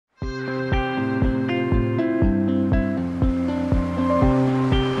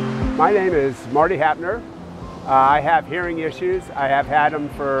My name is Marty. I have hearing issues. I have had them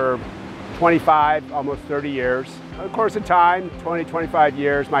for 25, almost 30 years. In the course of time, 20, 25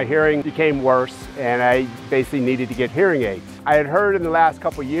 years, my hearing became worse and I basically needed to get hearing aids. I had heard in the last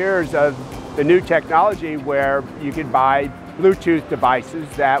couple years of the new technology where you could buy Bluetooth devices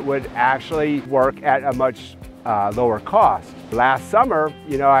that would actually work at a much lower cost. Last summer,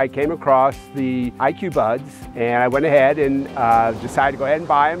 I came across the IQbuds and I went ahead and decided to go ahead and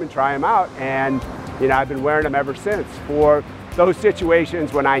buy them and try them out. And I've been wearing them ever since for those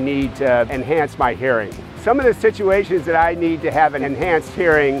situations when I need to enhance my hearing. Some of the situations that I need to have an enhanced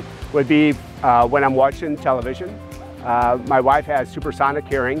hearing would be when I'm watching television. My wife has supersonic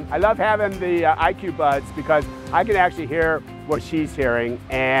hearing. I love having the IQbuds because I can actually hear what she's hearing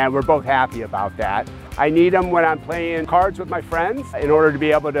and we're both happy about that. I need them when I'm playing cards with my friends in order to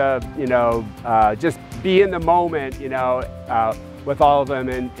be able to, just be in the moment, with all of them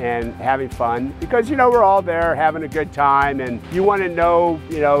and having fun. Because, we're all there having a good time and you want to know,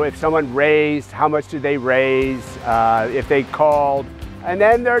 if someone raised, how much did they raise, if they called. And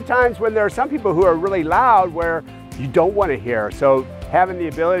then there are times when there are some people who are really loud where you don't want to hear. So having the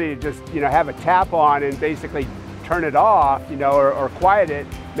ability to just, have a tap on and basically turn it off, or quiet it,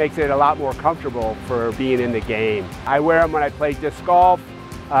 makes it a lot more comfortable for being in the game. I wear them when I play disc golf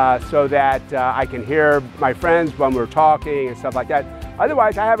so that I can hear my friends when we're talking and stuff like that.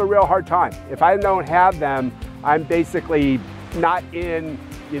 Otherwise, I have a real hard time. If I don't have them, I'm basically not in,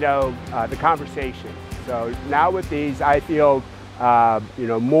 the conversation. So now with these, I feel,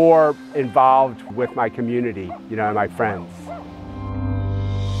 more involved with my community, and my friends.